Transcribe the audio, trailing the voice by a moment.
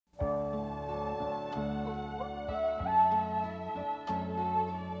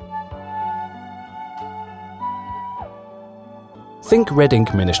Think Red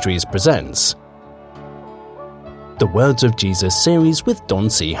Ink Ministries presents The Words of Jesus series with Don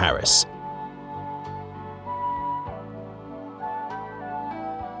C. Harris.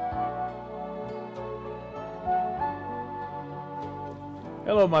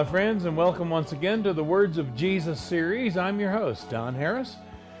 Hello, my friends, and welcome once again to the Words of Jesus series. I'm your host, Don Harris,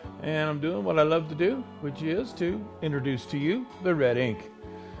 and I'm doing what I love to do, which is to introduce to you the red ink.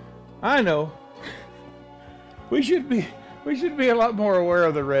 I know we should be a lot more aware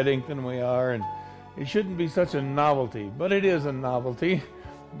of the red ink than we are, and it shouldn't be such a novelty, but it is a novelty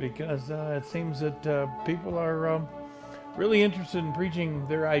because it seems that people are really interested in preaching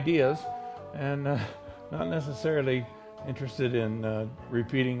their ideas and not necessarily interested in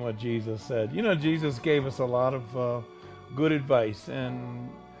repeating what Jesus said. You know, Jesus gave us a lot of good advice, and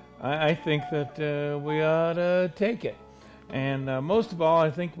I think that we ought to take it. And most of all,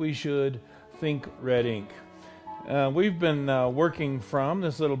 I think we should think red ink. We've been working from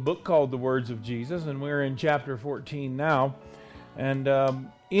this little book called The Words of Jesus, and we're in chapter 14 now. And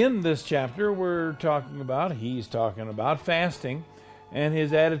in this chapter, he's talking about fasting and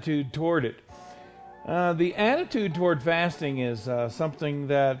his attitude toward it. The attitude toward fasting is something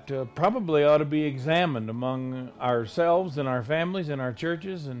that probably ought to be examined among ourselves and our families and our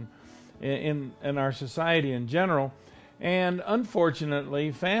churches and in our society in general. And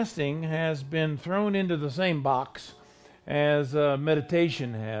unfortunately, fasting has been thrown into the same box as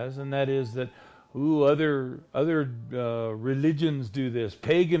meditation has, and that is that other religions do this,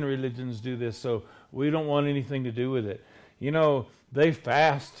 pagan religions do this, so we don't want anything to do with it. You know, they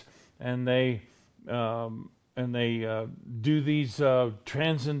fast and they do these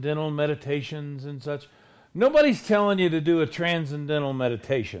transcendental meditations and such. Nobody's telling you to do a transcendental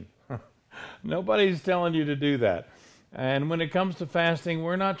meditation. Nobody's telling you to do that. And when it comes to fasting,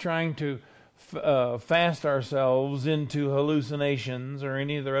 we're not trying to fast ourselves into hallucinations or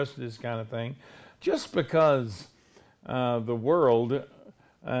any of the rest of this kind of thing. Just because the world,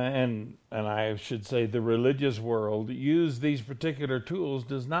 and I should say the religious world, use these particular tools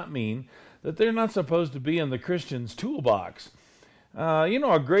does not mean that they're not supposed to be in the Christian's toolbox.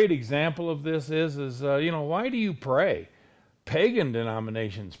 A great example of this is why do you pray? Pagan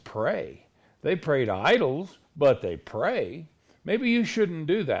denominations pray. They pray to idols, but they pray. Maybe you shouldn't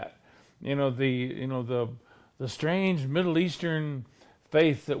do that. The strange Middle Eastern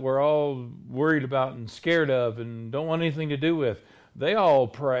faith that we're all worried about and scared of and don't want anything to do with, they all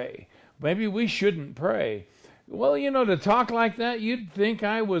pray. Maybe we shouldn't pray. Well, to talk like that, you'd think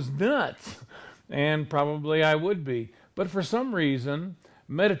I was nuts, and probably I would be. But for some reason,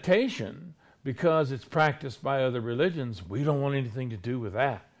 meditation, because it's practiced by other religions, we don't want anything to do with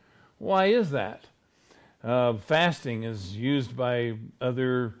that. Why is that? Fasting is used by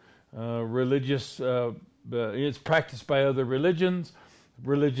other religious, it's practiced by other religions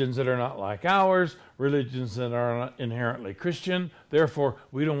that are not like ours, religions that are not inherently Christian. Therefore,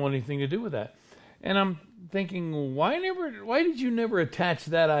 we don't want anything to do with that. And I'm thinking, why did you never attach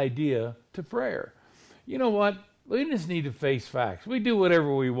that idea to prayer? You know what? We just need to face facts. We do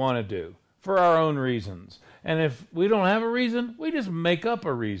whatever we want to do for our own reasons. And if we don't have a reason, we just make up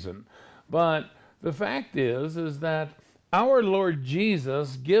a reason. But the fact is that our Lord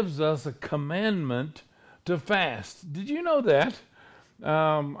Jesus gives us a commandment to fast. Did you know that?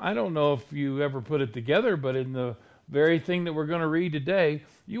 I don't know if you ever put it together, but in the very thing that we're going to read today,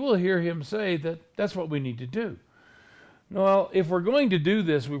 you will hear him say that that's what we need to do. Well, if we're going to do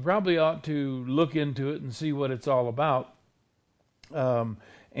this, we probably ought to look into it and see what it's all about. And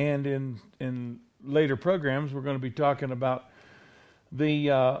in later programs, we're going to be talking about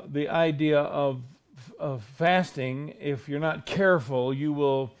the idea of fasting. If you're not careful, you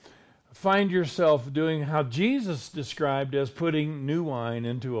will find yourself doing how Jesus described as putting new wine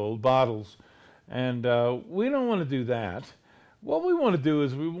into old bottles. And we don't want to do that. What we want to do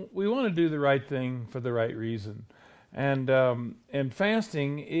is we want to do the right thing for the right reason. And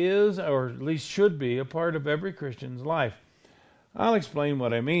fasting is, or at least should be, a part of every Christian's life. I'll explain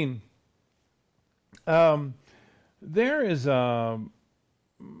what I mean. There's a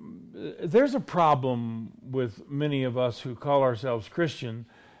problem with many of us who call ourselves Christian,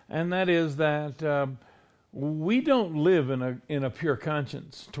 and that is that we don't live in a pure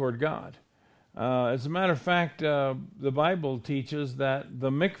conscience toward God. As a matter of fact, the Bible teaches that the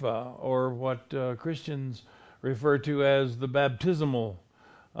mikvah, or what Christians refer to as the baptismal,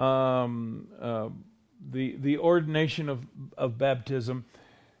 the ordination of baptism,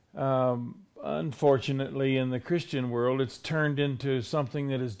 unfortunately, in the Christian world, it's turned into something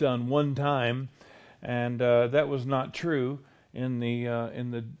that is done one time, and that was not true. in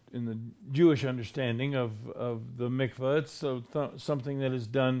the Jewish understanding of the mikvah. It's something that is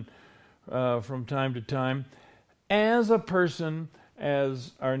done from time to time. As a person,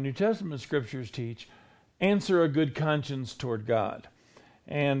 as our New Testament scriptures teach, answer a good conscience toward God.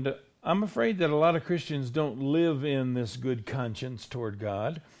 And I'm afraid that a lot of Christians don't live in this good conscience toward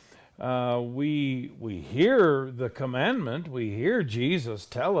God. We hear the commandment. We hear Jesus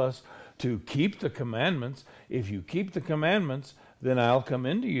tell us to keep the commandments. If you keep the commandments, then I'll come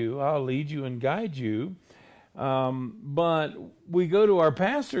into you. I'll lead you and guide you. But we go to our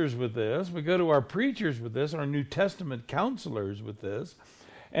pastors with this. We go to our preachers with this, our New Testament counselors with this,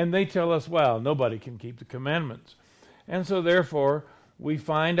 and they tell us, well, nobody can keep the commandments. And so therefore, we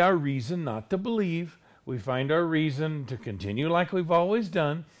find our reason not to believe. We find our reason to continue like we've always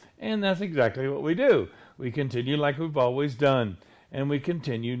done, and that's exactly what we do. We continue like we've always done, and we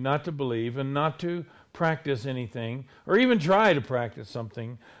continue not to believe and not to practice anything, or even try to practice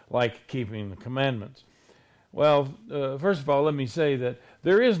something like keeping the commandments. Well, first of all, let me say that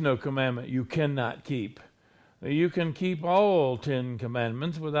there is no commandment you cannot keep. You can keep all 10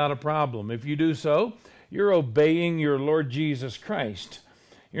 commandments without a problem. If you do so, you're obeying your Lord Jesus Christ.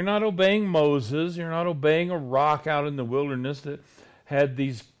 You're not obeying Moses. You're not obeying a rock out in the wilderness that had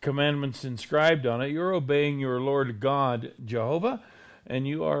these commandments inscribed on it. You're obeying your Lord God, Jehovah, and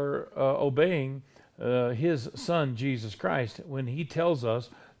you are obeying His Son, Jesus Christ, when He tells us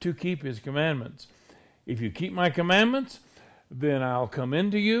to keep His commandments. If you keep my commandments, then I'll come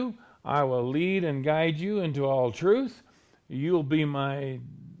into you. I will lead and guide you into all truth. You'll be the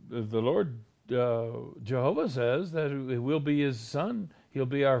Lord Jehovah says that we'll be His Son. He'll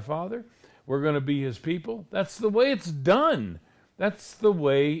be our Father. We're going to be His people. That's the way it's done. That's the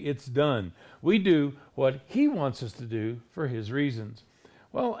way it's done. We do what He wants us to do for His reasons.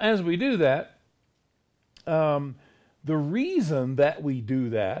 Well, as we do that, the reason that we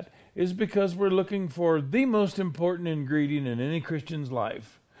do that is because we're looking for the most important ingredient in any Christian's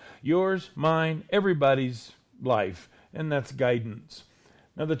life. Yours, mine, everybody's life, and that's guidance.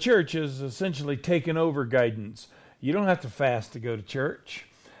 Now, the church has essentially taken over guidance. You don't have to fast to go to church.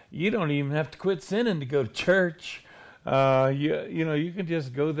 You don't even have to quit sinning to go to church. You can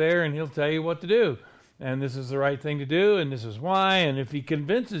just go there and He'll tell you what to do. And this is the right thing to do, and this is why. And if He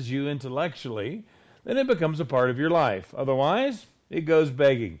convinces you intellectually, then it becomes a part of your life. Otherwise, it goes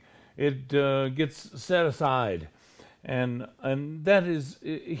begging. It gets set aside. And that is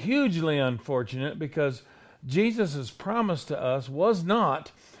hugely unfortunate, because Jesus' promise to us was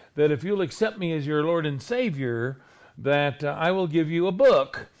not that if you'll accept me as your Lord and Savior, that I will give you a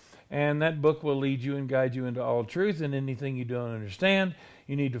book, and that book will lead you and guide you into all truth, and anything you don't understand,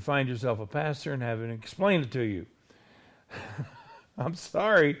 you need to find yourself a pastor and have him explain it to you. I'm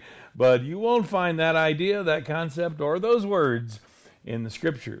sorry, but you won't find that idea, that concept, or those words in the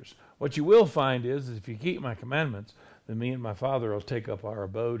Scriptures. What you will find is if you keep my commandments, then me and my Father will take up our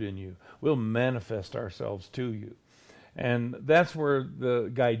abode in you. We'll manifest ourselves to you. And that's where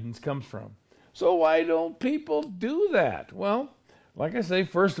the guidance comes from. So why don't people do that? Well, like I say,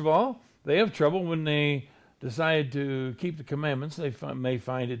 first of all, they have trouble when they decide to keep the commandments. They may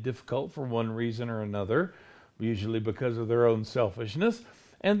find it difficult for one reason or another, usually because of their own selfishness.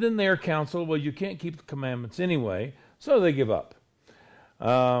 And then they're counseled, well, you can't keep the commandments anyway, so they give up.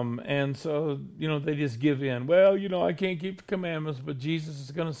 And so, they just give in. Well, I can't keep the commandments, but Jesus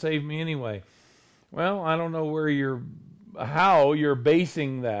is going to save me anyway. Well, I don't know how you're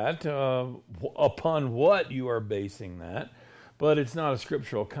basing that, upon what you are basing that, but it's not a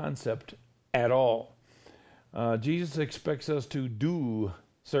scriptural concept at all. Jesus expects us to do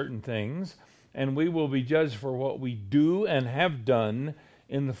certain things, and we will be judged for what we do and have done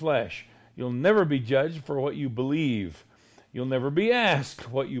in the flesh. You'll never be judged for what you believe. You'll never be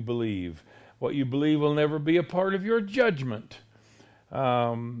asked what you believe. What you believe will never be a part of your judgment.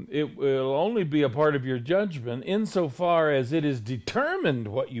 It will only be a part of your judgment insofar as it is determined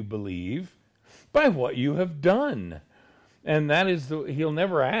what you believe by what you have done. And that is, He'll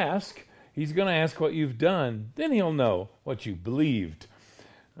never ask. He's going to ask what you've done. Then He'll know what you believed.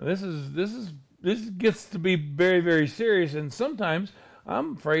 This gets to be very, very serious, and sometimes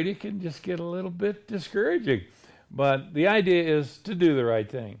I'm afraid it can just get a little bit discouraging. But the idea is to do the right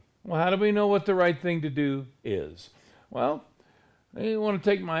thing. Well, how do we know what the right thing to do is? Well, you want to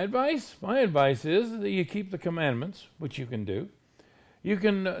take my advice? My advice is that you keep the commandments, which you can do. You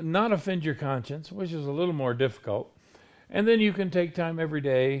can not offend your conscience, which is a little more difficult. And then you can take time every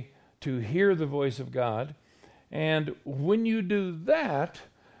day to hear the voice of God. And when you do that,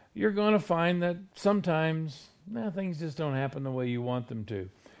 you're going to find that sometimes things just don't happen the way you want them to.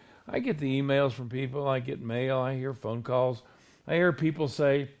 I get the emails from people, I get mail, I hear phone calls, I hear people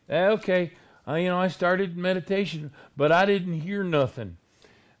say, okay, I started meditation, but I didn't hear nothing.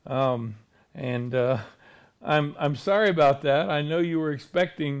 I'm sorry about that. I know you were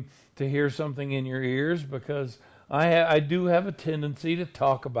expecting to hear something in your ears, because I do have a tendency to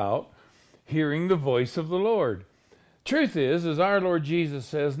talk about hearing the voice of the Lord. Truth is, as our Lord Jesus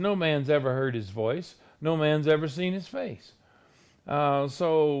says, no man's ever heard his voice, no man's ever seen his face.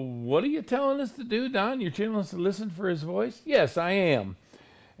 So what are you telling us to do, Don? You're telling us to listen for his voice? Yes, I am.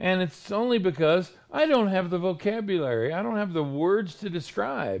 And it's only because I don't have the vocabulary. I don't have the words to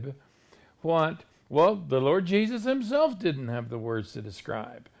describe what, well, the Lord Jesus himself didn't have the words to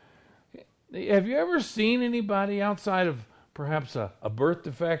describe. Have you ever seen anybody outside of perhaps a birth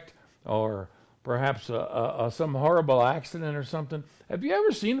defect, or perhaps some horrible accident or something? Have you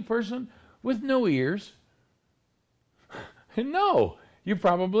ever seen a person with no ears? No, you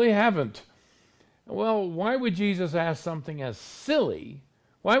probably haven't. Well, why would Jesus ask something as silly?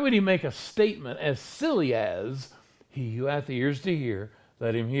 Why would he make a statement as silly as, he who hath ears to hear,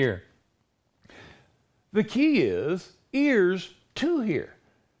 let him hear? The key is ears to hear.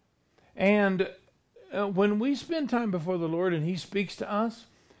 And when we spend time before the Lord and he speaks to us,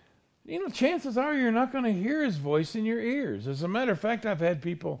 chances are you're not going to hear his voice in your ears. As a matter of fact, I've had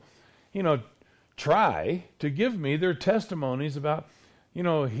people, try to give me their testimonies about,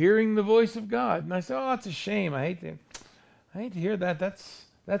 hearing the voice of God. And I say, oh, that's a shame. I hate to hear that. That's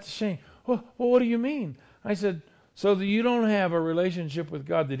a shame. Well, what do you mean? I said, so that you don't have a relationship with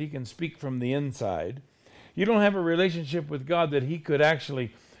God that he can speak from the inside. You don't have a relationship with God that he could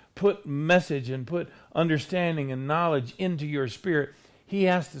actually put message and put understanding and knowledge into your spirit. He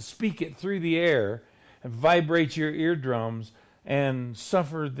has to speak it through the air and vibrate your eardrums and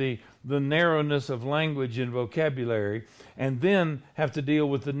suffer the narrowness of language and vocabulary, and then have to deal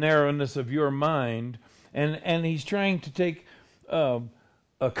with the narrowness of your mind. And he's trying to take a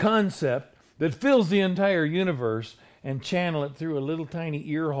concept that fills the entire universe and channel it through a little tiny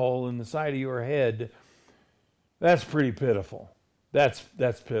ear hole in the side of your head. That's pretty pitiful. That's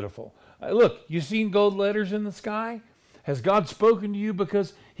pitiful. Look, you seen gold letters in the sky? Has God spoken to you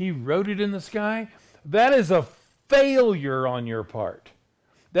because he wrote it in the sky? That is a failure on your part.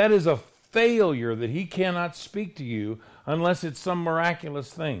 That is a failure that he cannot speak to you unless it's some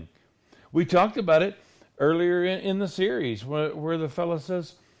miraculous thing. We talked about it earlier in the series where the fellow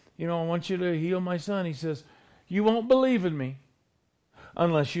says, I want you to heal my son. He says, you won't believe in me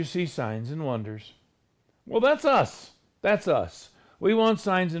unless you see signs and wonders. Well, that's us. That's us. We want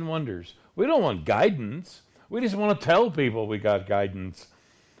signs and wonders. We don't want guidance. We just want to tell people we got guidance.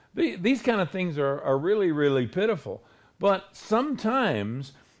 These kind of things are really, really pitiful. But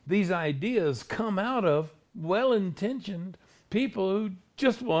sometimes these ideas come out of well-intentioned people who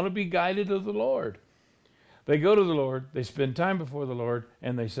just want to be guided to the Lord. They go to the Lord, they spend time before the Lord,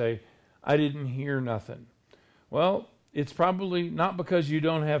 and they say, I didn't hear nothing. Well, it's probably not because you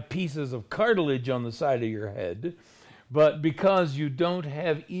don't have pieces of cartilage on the side of your head, but because you don't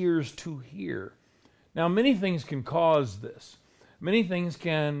have ears to hear. Now, many things can cause this. Many things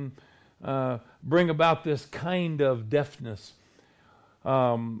can bring about this kind of deafness.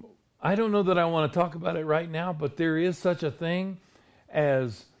 I don't know that I want to talk about it right now, but there is such a thing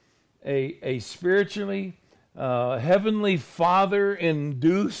as a spiritually, Heavenly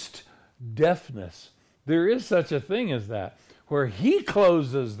Father-induced deafness. There is such a thing as that, where he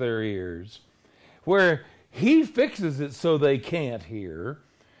closes their ears, where he fixes it so they can't hear.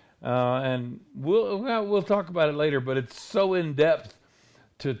 And we'll talk about it later, but it's so in depth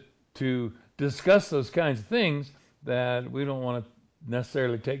to discuss those kinds of things that we don't want to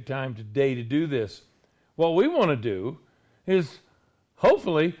necessarily take time today to do this. What we want to do is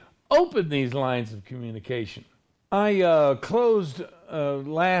hopefully open these lines of communication. I closed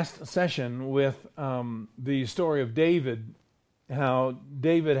last session with the story of David, how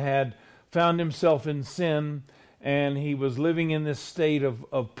David had found himself in sin, and he was living in this state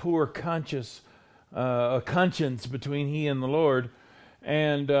of poor conscience between he and the Lord.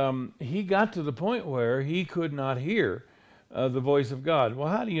 And he got to the point where he could not hear the voice of God. Well,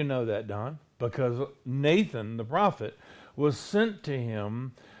 how do you know that, Don? Because Nathan, the prophet, was sent to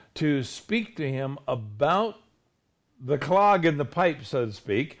him to speak to him about the clog in the pipe, so to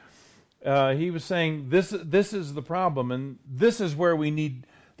speak. He was saying, this is the problem, and this is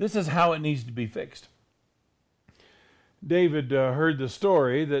how it needs to be fixed. David heard the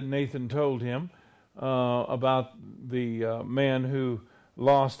story that Nathan told him about the man who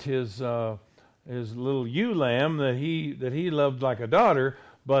lost his little ewe lamb that he loved like a daughter,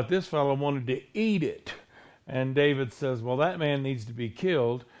 but this fellow wanted to eat it. And David says, well, that man needs to be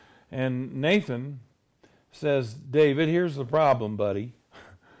killed. And Nathan says, David, here's the problem, buddy.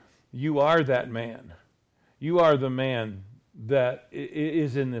 You are that man. You are the man that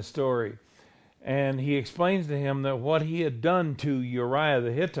is in this story. And he explains to him that what he had done to Uriah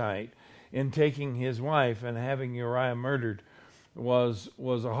the Hittite in taking his wife and having Uriah murdered was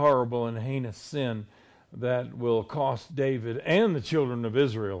a horrible and heinous sin that will cost David and the children of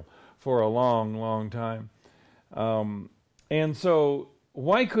Israel for a long, long time. And so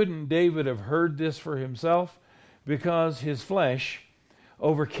why couldn't David have heard this for himself? Because his flesh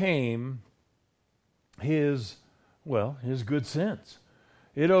overcame his good sense.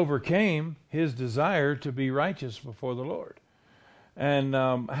 It overcame his desire to be righteous before the Lord. And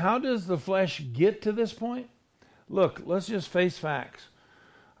how does the flesh get to this point? Look, let's just face facts.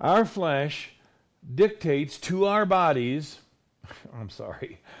 Our flesh dictates to our bodies,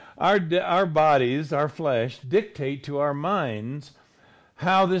 our bodies, our flesh, dictate to our minds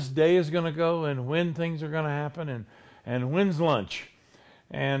how this day is going to go and when things are going to happen and when's lunch.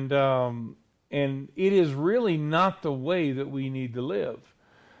 And it is really not the way that we need to live.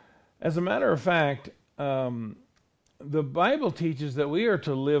 As a matter of fact, the Bible teaches that we are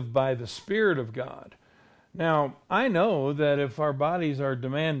to live by the Spirit of God. Now, I know that if our bodies are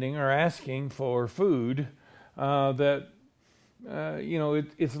demanding or asking for food, it's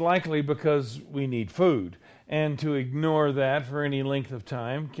likely because we need food. And to ignore that for any length of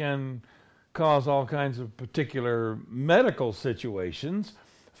time can cause all kinds of particular medical situations,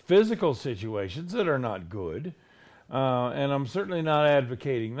 physical situations that are not good. And I'm certainly not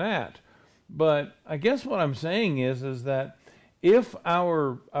advocating that. But I guess what I'm saying is that if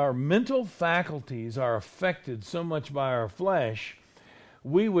our mental faculties are affected so much by our flesh,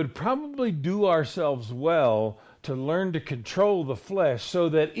 we would probably do ourselves well to learn to control the flesh so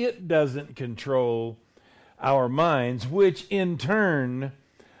that it doesn't control our minds, which in turn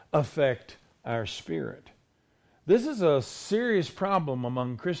affect our spirit. This is a serious problem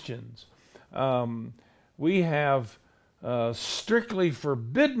among Christians. We have strictly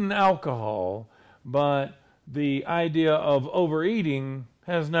forbidden alcohol, but the idea of overeating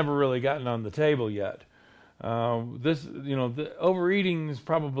has never really gotten on the table yet. The overeating is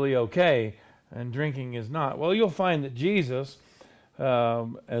probably okay, and drinking is not. Well, you'll find that Jesus,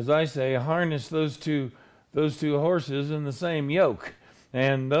 as I say, harnessed those two horses in the same yoke,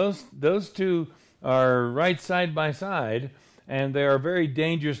 and those two are right side by side, and they are very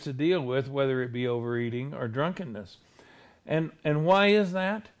dangerous to deal with, whether it be overeating or drunkenness. And why is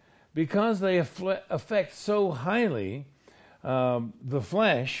that? Because they affect so highly the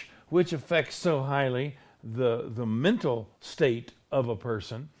flesh, which affects so highly the mental state of a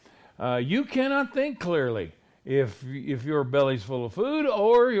person. You cannot think clearly if your belly's full of food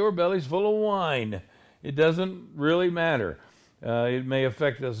or your belly's full of wine. It doesn't really matter. It may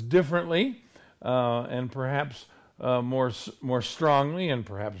affect us differently and perhaps more strongly and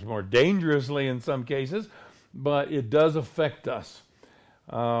perhaps more dangerously in some cases, but it does affect us.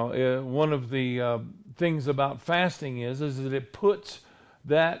 One of the things about fasting is that it puts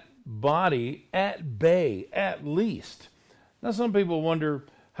that body at bay, at least. Now, some people wonder,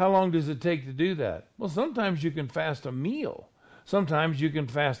 how long does it take to do that? Well, sometimes you can fast a meal. Sometimes you can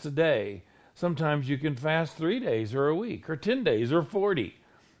fast a day. Sometimes you can fast 3 days or a week or 10 days or 40.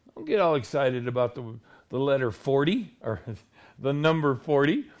 Don't get all excited about the letter 40 or the number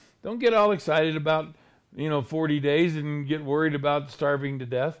 40. Don't get all excited about 40 days and get worried about starving to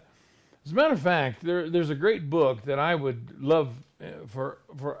death. As a matter of fact, there's a great book that I would love for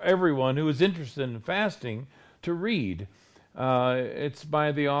everyone who is interested in fasting to read. It's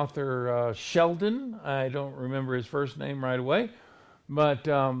by the author Sheldon. I don't remember his first name right away. But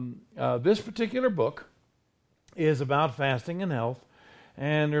this particular book is about fasting and health,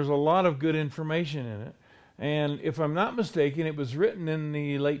 and there's a lot of good information in it. And if I'm not mistaken, it was written in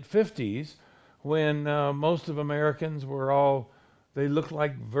the late 50s, when most of Americans they looked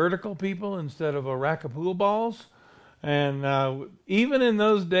like vertical people instead of a rack of pool balls. And even in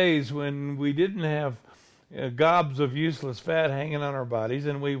those days when we didn't have gobs of useless fat hanging on our bodies,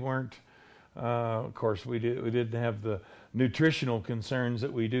 and we weren't, of course, we didn't have the nutritional concerns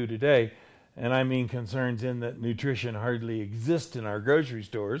that we do today. And I mean concerns in that nutrition hardly exists in our grocery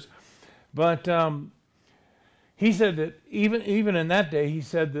stores. But he said that even in that day, he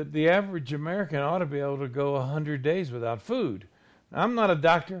said that the average American ought to be able to go 100 days without food. Now, I'm not a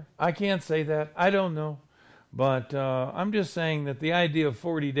doctor. I can't say that. I don't know. But I'm just saying that the idea of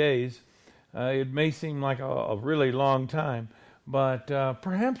 40 days, it may seem like a really long time, but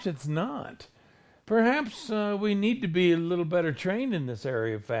perhaps it's not. Perhaps we need to be a little better trained in this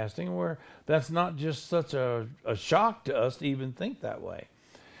area of fasting, where that's not just such a shock to us to even think that way.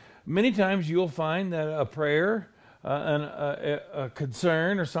 many times you'll find that a prayer, a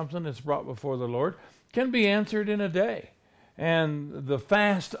concern or something that's brought before the Lord can be answered in a day. And the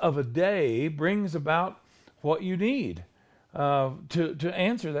fast of a day brings about what you need to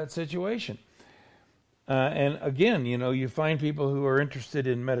answer that situation. And again, you find people who are interested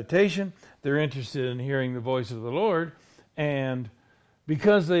in meditation. They're interested in hearing the voice of the Lord. And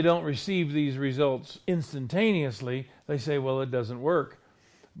because they don't receive these results instantaneously, they say, well, it doesn't work.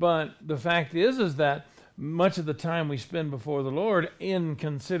 But the fact is that much of the time we spend before the Lord in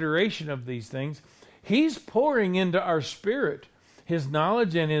consideration of these things, He's pouring into our spirit His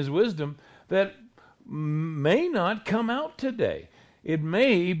knowledge and His wisdom that may not come out today. It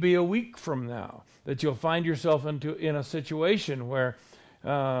may be a week from now that you'll find yourself in a situation where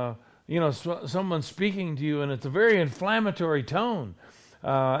someone's speaking to you and it's a very inflammatory tone,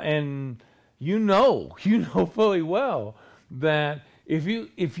 and you know fully well that if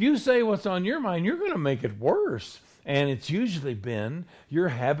you say what's on your mind, you're going to make it worse, and it's usually been your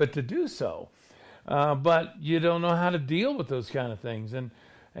habit to do so. But you don't know how to deal with those kind of things,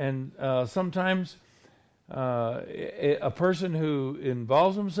 and sometimes a person who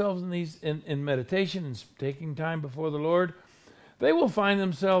involves themselves in meditation and taking time before the Lord, they will find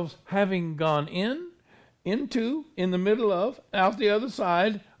themselves having gone in the middle of, out the other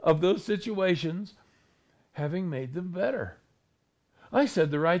side of those situations, having made them better. I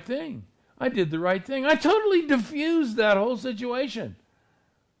said the right thing. I did the right thing. I totally diffused that whole situation.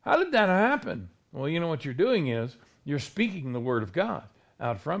 How did that happen? Well, you know what you're doing is you're speaking the Word of God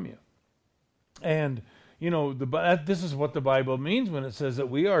out from you. And, this is what the Bible means when it says that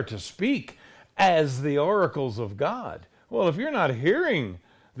we are to speak as the oracles of God. Well, if you're not hearing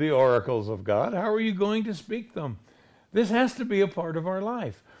the oracles of God, how are you going to speak them? This has to be a part of our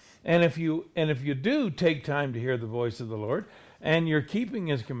life. And if you do take time to hear the voice of the Lord, and you're keeping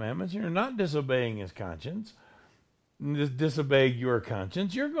His commandments, you're not disobeying His conscience, disobeying your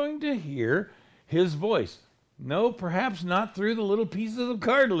conscience, you're going to hear His voice. No, perhaps not through the little pieces of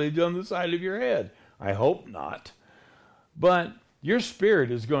cartilage on the side of your head. I hope not. But your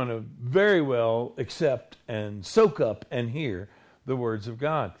spirit is going to very well accept and soak up and hear the words of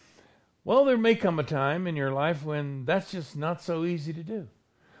God. Well, there may come a time in your life when that's just not so easy to do.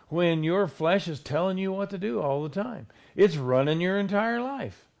 When your flesh is telling you what to do all the time. It's running your entire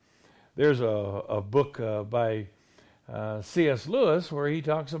life. There's a book by C.S. Lewis where he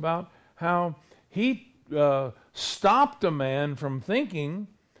talks about how he stopped a man from thinking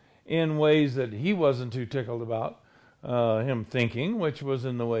in ways that he wasn't too tickled about him thinking, which was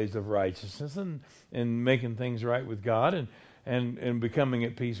in the ways of righteousness and making things right with God and becoming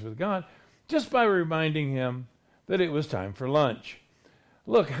at peace with God, just by reminding him that it was time for lunch.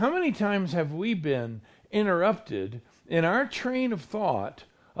 Look, how many times have we been interrupted in our train of thought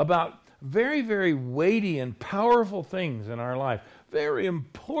about very, very weighty and powerful things in our life, very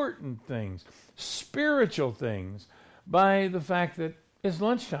important things, spiritual things, by the fact that it's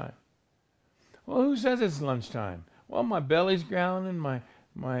lunchtime? Well, who says it's lunchtime? Well, my belly's growling and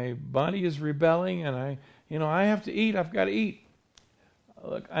my body is rebelling, and I have to eat. I've got to eat.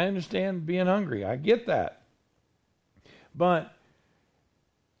 Look, I understand being hungry. I get that. But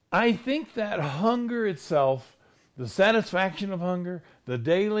I think that hunger itself, the satisfaction of hunger, the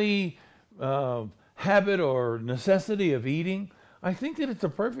daily habit or necessity of eating, I think that it's a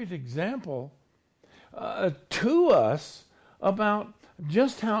perfect example to us about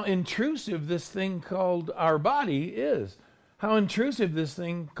just how intrusive this thing called our body is, how intrusive this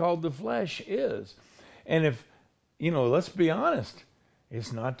thing called the flesh is. And if, let's be honest,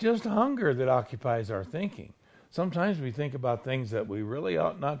 it's not just hunger that occupies our thinking. Sometimes we think about things that we really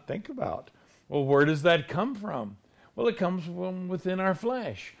ought not think about. Well, where does that come from? Well, it comes from within our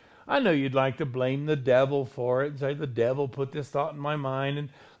flesh. I know you'd like to blame the devil for it and say the devil put this thought in my mind and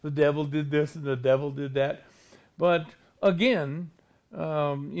the devil did this and the devil did that. But again,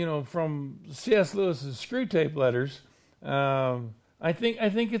 from C.S. Lewis's Screwtape Letters, I think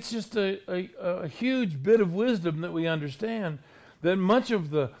it's just a huge bit of wisdom that we understand that much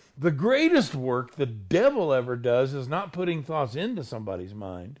of the greatest work the devil ever does is not putting thoughts into somebody's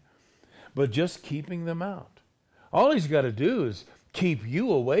mind, but just keeping them out. All he's got to do is keep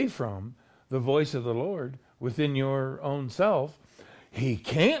you away from the voice of the Lord within your own self. He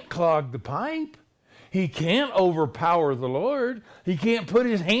can't clog the pipe. He can't overpower the Lord. He can't put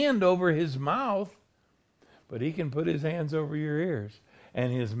his hand over his mouth, but he can put his hands over your ears.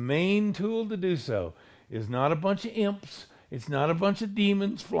 And his main tool to do so is not a bunch of imps. It's not a bunch of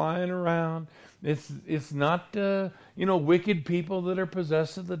demons flying around. It's not wicked people that are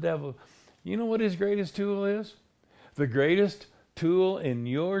possessed of the devil. You know what his greatest tool is? The greatest tool in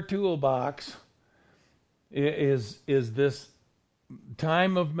your toolbox is this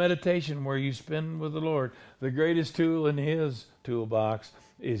time of meditation where you spend with the Lord. The greatest tool in his toolbox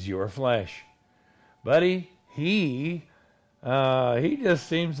is your flesh. Buddy, he just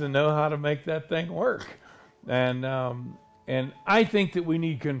seems to know how to make that thing work. And I think that we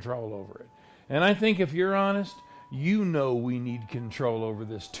need control over it. And I think if you're honest, you know we need control over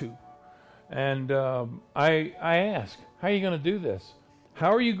this too. And I ask, how are you going to do this?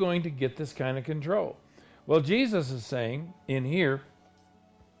 How are you going to get this kind of control? Well, Jesus is saying in here,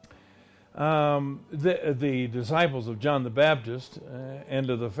 the disciples of John the Baptist and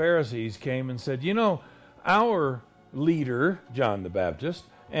of the Pharisees came and said, our leader, John the Baptist,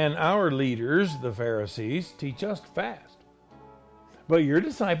 and our leaders, the Pharisees, teach us to fast. But your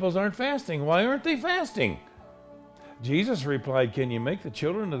disciples aren't fasting. Why aren't they fasting? Jesus replied, can you make the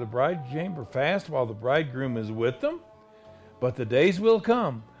children of the bride chamber fast while the bridegroom is with them? But the days will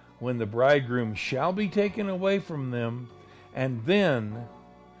come when the bridegroom shall be taken away from them, and then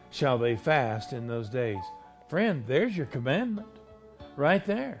shall they fast in those days. Friend, there's your commandment right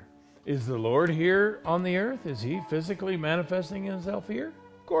there. Is the Lord here on the earth? Is he physically manifesting himself here?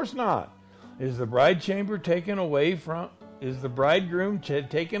 Of course not. Is the bride chamber taken away from, is the bridegroom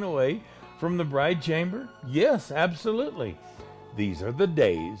taken away from the bride chamber? Yes, absolutely. These are the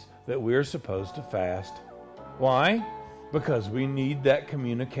days that we're supposed to fast. Why? Because we need that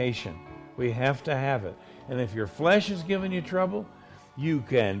communication. We have to have it. And if your flesh is giving you trouble, you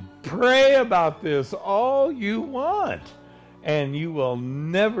can pray about this all you want, and you will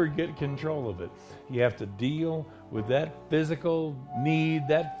never get control of it. You have to deal with that physical need,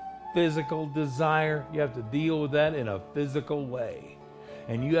 that physical desire. You have to deal with that in a physical way.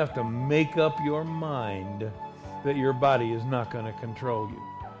 And you have to make up your mind that your body is not going to control you.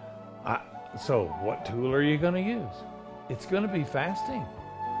 So what tool are you going to use? It's going to be fasting.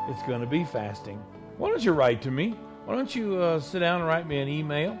 It's going to be fasting. Why don't you write to me? Why don't you sit down and write me an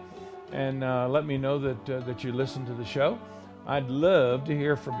email and let me know that you listen to the show. I'd love to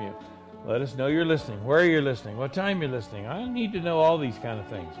hear from you. Let us know you're listening, where you're listening, what time you're listening. I need to know all these kind of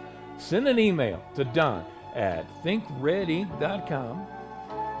things. Send an email to Don at thinkredinc.com,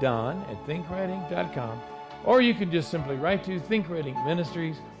 don@thinkredinc.com, or you can just simply write to Think Red Inc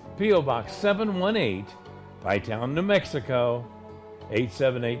Ministries, P.O. Box 718, Pytown, New Mexico,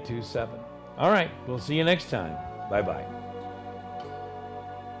 87827. All right, we'll see you next time. Bye-bye.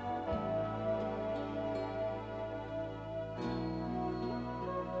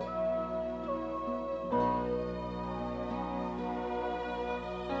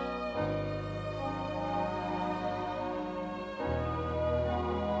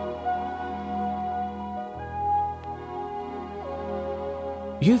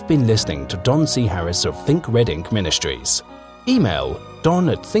 You've been listening to Don C. Harris of Think Red Inc Ministries. Email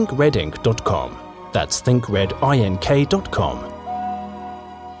don@thinkredinc.com. That's thinkredink.com.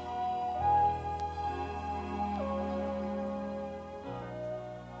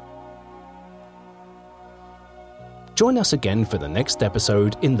 Join us again for the next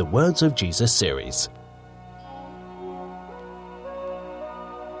episode in the Words of Jesus series.